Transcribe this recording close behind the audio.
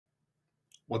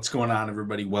What's going on,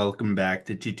 everybody? Welcome back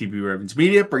to TTB Ravens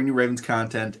Media, bringing you Ravens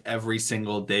content every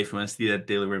single day. If you want to see that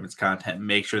daily Ravens content,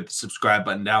 make sure to subscribe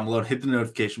button down below and hit the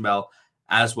notification bell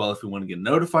as well if you want to get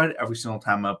notified every single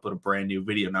time I upload a brand new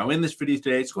video. Now, in this video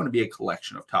today, it's going to be a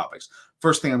collection of topics.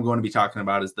 First thing I'm going to be talking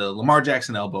about is the Lamar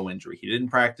Jackson elbow injury. He didn't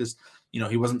practice.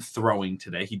 He wasn't throwing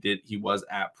today. He was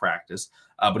at practice,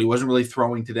 but he wasn't really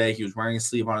throwing today. He was wearing a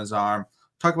sleeve on his arm.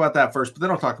 Talk about that first, but then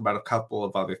I'll talk about a couple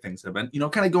of other things that have been,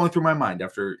 kind of going through my mind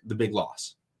after the big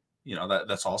loss.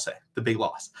 That's all I'll say, the big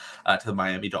loss to the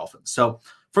Miami Dolphins. So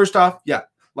first off,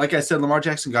 like I said, Lamar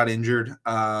Jackson got injured,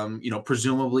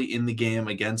 presumably in the game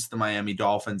against the Miami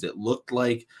Dolphins. It looked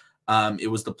like it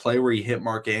was the play where he hit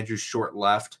Mark Andrews short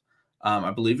left.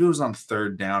 I believe it was on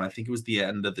third down. I think it was the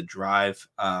end of the drive.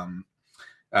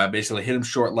 Basically hit him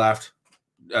short left.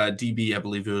 DB, I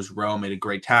believe it was Rowe, made a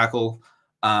great tackle.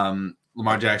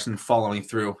 Lamar Jackson following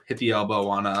through, hit the elbow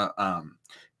on a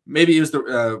maybe it was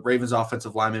the Ravens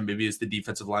offensive lineman, maybe it was the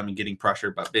defensive lineman getting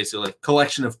pressure, but basically a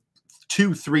collection of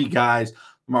 2-3 guys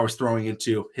Lamar was throwing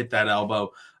into, hit that elbow.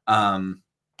 And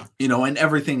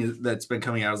everything that's been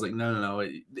coming out, I was like, no,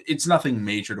 it's nothing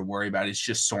major to worry about. It's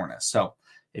just soreness. So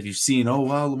if you've seen,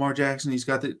 Lamar Jackson, he's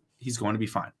going to be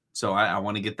fine. So I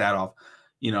want to get that off,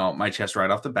 my chest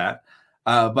right off the bat.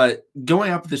 But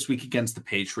going up this week against the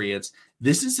Patriots,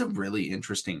 this is a really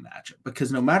interesting matchup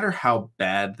because no matter how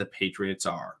bad the Patriots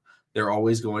are, they're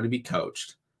always going to be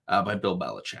coached by Bill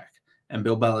Belichick. And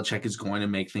Bill Belichick is going to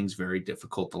make things very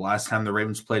difficult. The last time the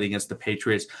Ravens played against the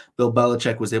Patriots, Bill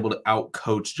Belichick was able to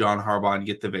outcoach John Harbaugh and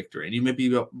get the victory. And you may be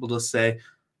able to say,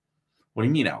 what do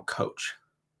you mean outcoach?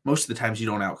 Most of the times you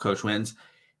don't outcoach wins.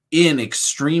 In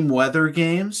extreme weather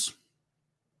games,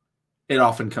 it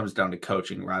often comes down to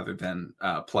coaching rather than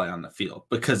play on the field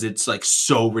because it's like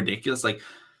so ridiculous. Like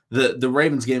the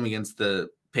Ravens game against the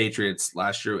Patriots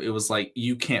last year, it was like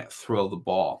you can't throw the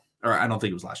ball. Or I don't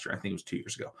think it was last year. I think it was 2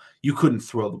 years ago. You couldn't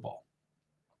throw the ball.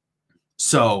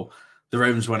 So the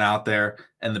Ravens went out there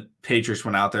and the Patriots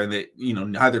went out there and they,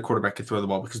 neither quarterback could throw the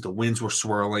ball because the winds were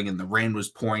swirling and the rain was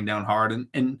pouring down hard.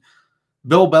 And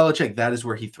Bill Belichick, that is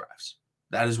where he thrives.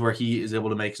 That is where he is able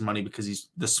to make his money because he's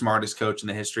the smartest coach in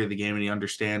the history of the game and he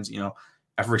understands,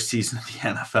 every season of the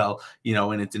NFL,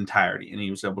 in its entirety. And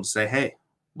he was able to say, hey,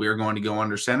 we are going to go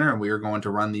under center and we are going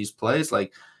to run these plays.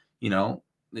 Like,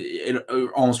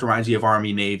 it almost reminds you of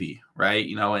Army Navy, right?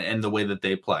 And the way that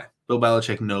they play. Bill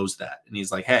Belichick knows that. And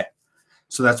he's like, hey,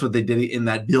 so that's what they did in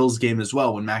that Bills game as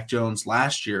well. When Mac Jones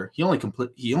last year, he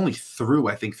only threw,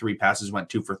 I think 3 passes, went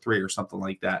 2 for 3 or something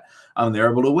like that. They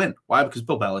were able to win. Why? Because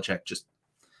Bill Belichick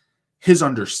his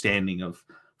understanding of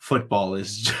football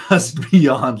is just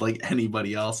beyond like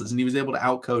anybody else's. And he was able to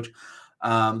outcoach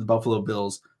the Buffalo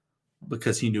Bills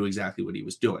because he knew exactly what he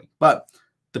was doing. But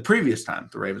the previous time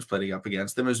the Ravens played up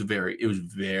against them, it was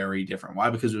very different.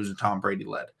 Why? Because it was a Tom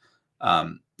Brady-led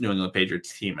New England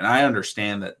Patriots team. And I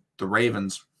understand that the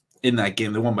Ravens in that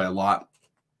game, they won by a lot.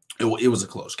 It was a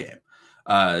close game.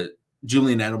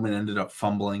 Julian Edelman ended up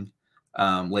fumbling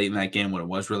late in that game when it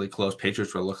was really close.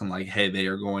 Patriots were looking like, hey, they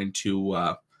are going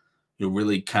to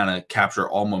really kind of capture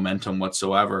all momentum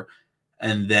whatsoever.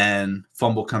 And then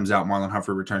fumble comes out. Marlon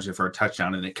Humphrey returns it for a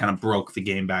touchdown, and it kind of broke the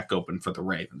game back open for the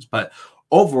Ravens. But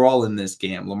overall in this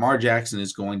game, Lamar Jackson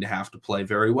is going to have to play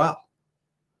very well.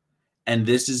 And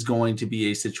this is going to be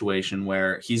a situation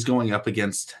where he's going up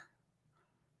against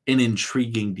an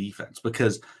intriguing defense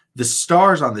because the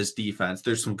stars on this defense,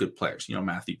 there's some good players.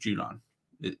 Matthew Judon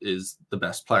is the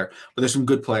best player, but there's some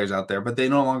good players out there, but they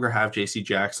no longer have JC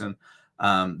Jackson.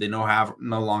 They no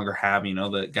longer have,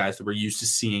 the guys that we're used to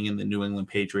seeing in the New England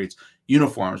Patriots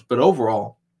uniforms, but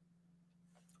overall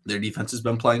their defense has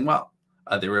been playing well.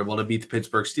 They were able to beat the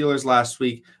Pittsburgh Steelers last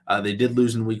week. They did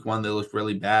lose in week 1. They looked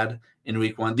really bad in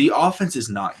week 1. The offense is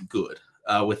not good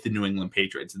with the New England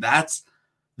Patriots. That's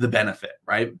the benefit,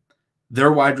 right?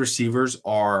 Their wide receivers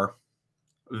are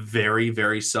very,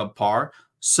 very subpar.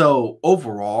 So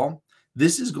overall,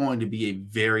 this is going to be a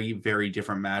very, very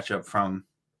different matchup from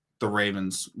the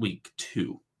Ravens week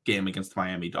 2 game against the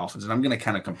Miami Dolphins. And I'm going to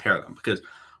kind of compare them because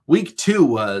week 2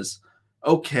 was,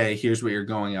 okay, here's what you're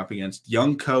going up against.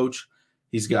 Young coach.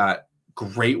 He's got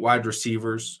great wide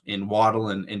receivers in Waddle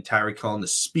and Tyreek Hill and the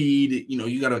speed.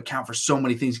 You got to account for so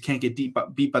many things. You can't get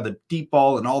beat by the deep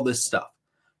ball and all this stuff.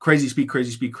 Crazy speed,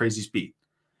 crazy speed, crazy speed.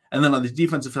 And then on the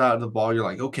defensive side of the ball, you're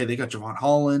like, okay, they got Javon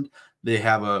Holland. They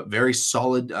have a very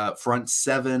solid front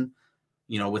 7,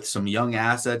 with some young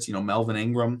assets, Melvin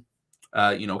Ingram,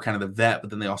 kind of the vet, but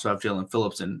then they also have Jalen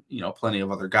Phillips and, plenty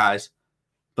of other guys.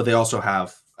 But they also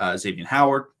have Xavier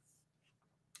Howard.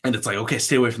 And it's like, okay,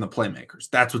 stay away from the playmakers.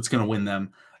 That's what's going to win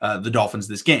them the Dolphins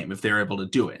this game if they're able to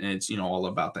do it. And it's, all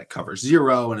about that cover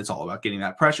zero, and it's all about getting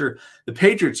that pressure. The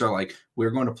Patriots are like,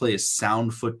 we're going to play as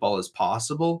sound football as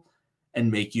possible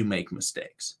and make you make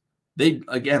mistakes. They,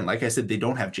 again, like I said, they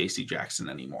don't have J.C. Jackson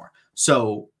anymore.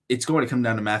 So it's going to come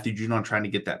down to Matthew Judon trying to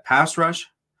get that pass rush.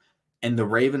 And the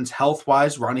Ravens,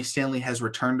 health-wise, Ronnie Stanley has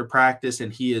returned to practice,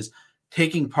 and he is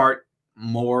taking part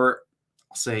more,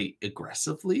 I'll say,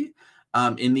 aggressively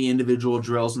in the individual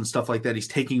drills and stuff like that. He's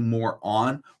taking more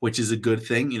on, which is a good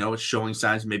thing. It's showing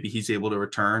signs maybe he's able to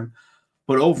return.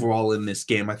 But overall in this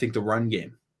game, I think the run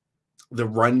game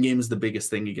is the biggest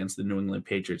thing against the New England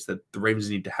Patriots that the Ravens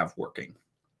need to have working.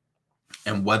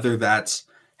 And whether that's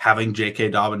having J.K.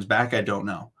 Dobbins back, I don't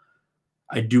know.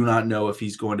 I do not know if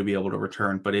he's going to be able to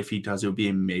return, but if he does, it would be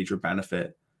a major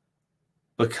benefit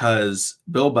because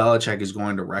Bill Belichick is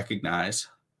going to recognize,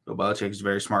 Bill Belichick is a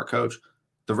very smart coach,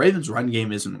 the Ravens' run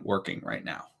game isn't working right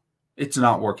now. It's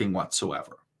not working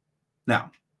whatsoever.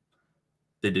 Now,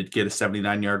 they did get a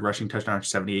 79-yard rushing touchdown or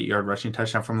 78-yard rushing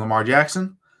touchdown from Lamar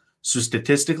Jackson. So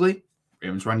statistically,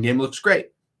 Ravens' run game looks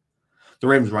great. The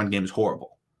Ravens' run game is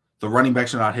horrible. The running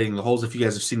backs are not hitting the holes. If you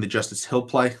guys have seen the Justice Hill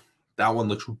play, that one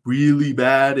looks really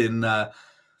bad in,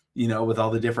 with all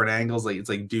the different angles. It's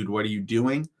like, dude, what are you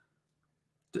doing?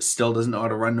 Still doesn't know how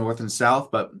to run north and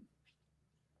south, but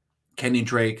Kenyon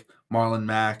Drake,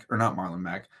 Mike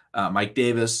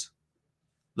Davis,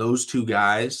 those two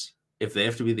guys, if they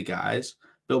have to be the guys,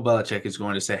 Bill Belichick is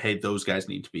going to say, hey, those guys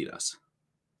need to beat us.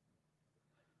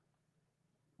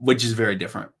 Which is very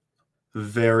different.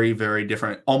 Very, very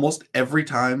different. Almost every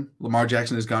time Lamar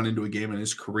Jackson has gone into a game in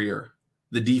his career,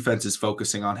 the defense is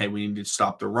focusing on, hey, we need to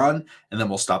stop the run, and then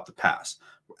we'll stop the pass.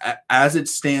 As it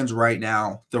stands right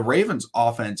now, the Ravens'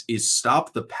 offense is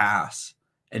stop the pass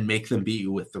and make them beat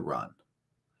you with the run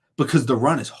because the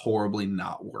run is horribly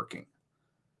not working.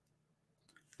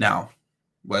 Now,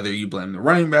 whether you blame the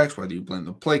running backs, whether you blame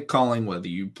the play calling, whether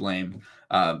you blame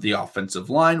the offensive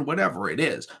line, whatever it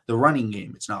is, the running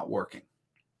game, it's not working.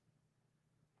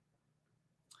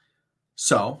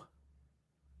 So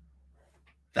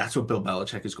that's what Bill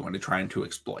Belichick is going to try to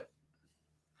exploit.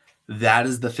 That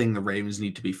is the thing the Ravens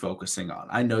need to be focusing on.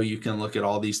 I know you can look at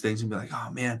all these things and be like, oh,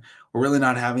 man, we're really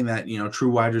not having that, true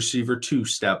wide receiver 2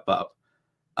 step up.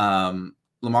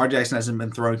 Lamar Jackson hasn't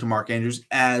been throwing to Mark Andrews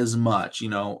as much.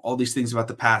 All these things about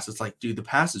the pass. It's like, dude, the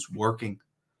pass is working.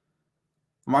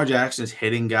 Lamar Jackson is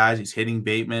hitting guys. He's hitting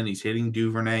Bateman. He's hitting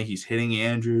Duvernay. He's hitting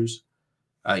Andrews.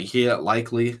 He hit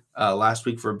Likely last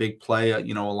week for a big play,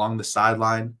 along the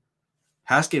sideline.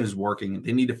 Pass game is working.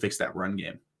 They need to fix that run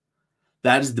game.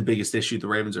 That is the biggest issue the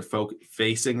Ravens are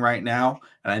facing right now.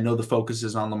 And I know the focus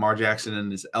is on Lamar Jackson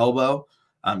and his elbow.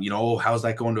 How is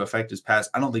that going to affect his pass?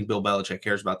 I don't think Bill Belichick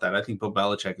cares about that. I think Bill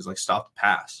Belichick is like, stop the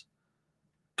pass.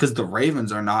 Because the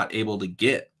Ravens are not able to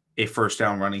get a first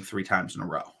down running 3 times in a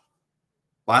row.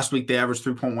 Last week, they averaged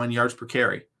 3.1 yards per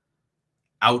carry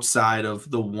outside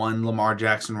of the one Lamar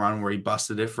Jackson run where he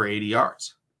busted it for 80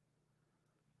 yards.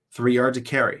 3 yards a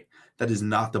carry. That is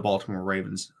not the Baltimore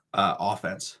Ravens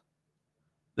offense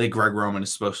that Greg Roman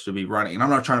is supposed to be running. And I'm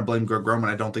not trying to blame Greg Roman.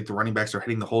 I don't think the running backs are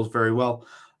hitting the holes very well.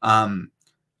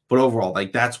 But overall,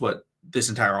 that's what this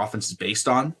entire offense is based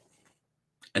on,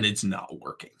 and it's not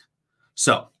working.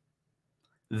 So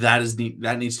that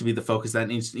needs to be the focus. That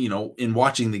needs, in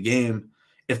watching the game,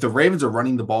 if the Ravens are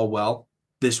running the ball well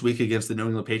this week against the New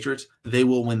England Patriots, they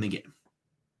will win the game.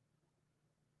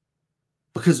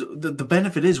 Because the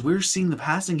benefit is we're seeing the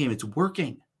passing game. It's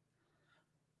working.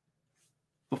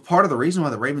 But part of the reason why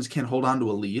the Ravens can't hold on to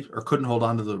a lead or couldn't hold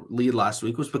on to the lead last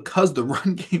week was because the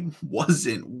run game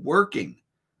wasn't working.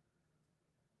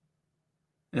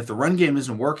 And if the run game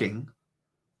isn't working,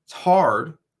 it's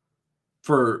hard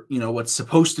for, what's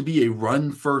supposed to be a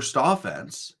run-first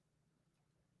offense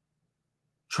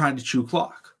trying to chew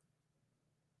clock.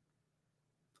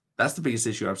 That's the biggest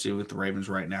issue I'm seeing with the Ravens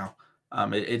right now.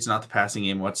 It's not the passing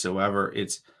game whatsoever.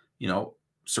 It's,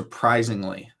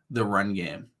 surprisingly the run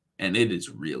game, and it is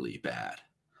really bad.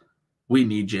 We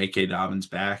need J.K. Dobbins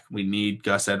back. We need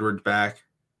Gus Edwards back.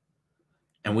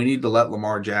 And we need to let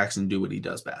Lamar Jackson do what he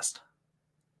does best,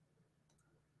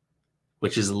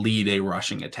 which is lead a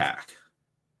rushing attack,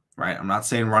 right? I'm not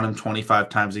saying run him 25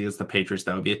 times against the Patriots.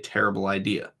 That would be a terrible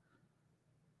idea.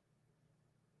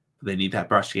 They need that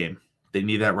rush game. They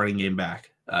need that running game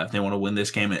back if they want to win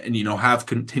this game and, have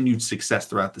continued success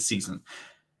throughout the season.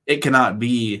 It cannot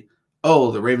be,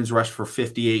 the Ravens rushed for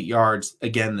 58 yards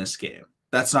again this game.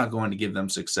 That's not going to give them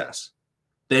success.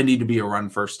 They need to be a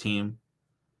run-first team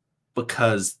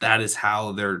because that is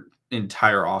how their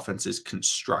entire offense is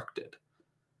constructed.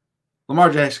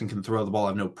 Lamar Jackson can throw the ball. I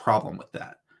have no problem with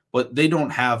that. But they don't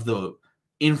have the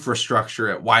infrastructure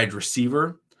at wide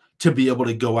receiver to be able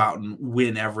to go out and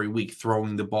win every week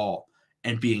throwing the ball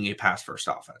and being a pass-first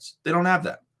offense. They don't have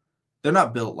that. They're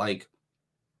not built like,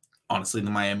 honestly,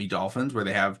 the Miami Dolphins, where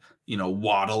they have,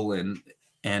 Waddle and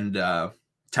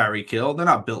Tyreek Hill. They're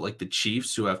not built like the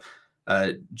Chiefs, who have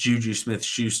Juju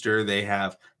Smith-Schuster. They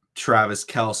have Travis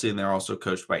Kelce, and they're also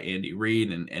coached by Andy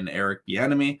Reid and Eric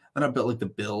Bieniemy. They're not built like the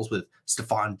Bills with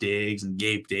Stephon Diggs and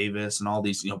Gabe Davis and all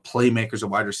these, playmakers at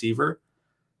wide receiver.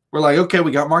 We're like, okay,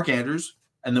 we got Mark Andrews,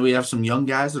 and then we have some young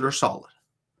guys that are solid.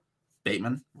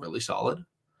 Bateman, really solid.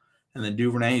 And then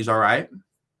Duvernay, he's all right.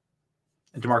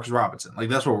 And Demarcus Robinson. Like,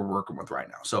 that's what we're working with right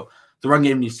now. So the run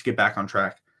game needs to get back on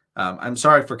track. I'm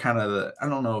sorry for kind of I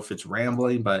don't know if it's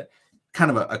rambling, but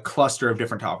kind of a cluster of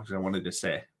different topics I wanted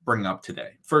to bring up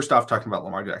today. First off, talking about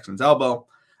Lamar Jackson's elbow,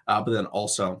 but then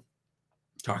also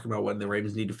talking about what the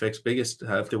Ravens need to fix biggest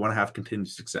if they want to have continued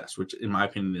success, which in my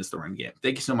opinion is the run game.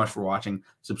 Thank you so much for watching.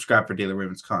 Subscribe for daily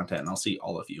Ravens content, and I'll see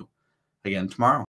all of you again tomorrow.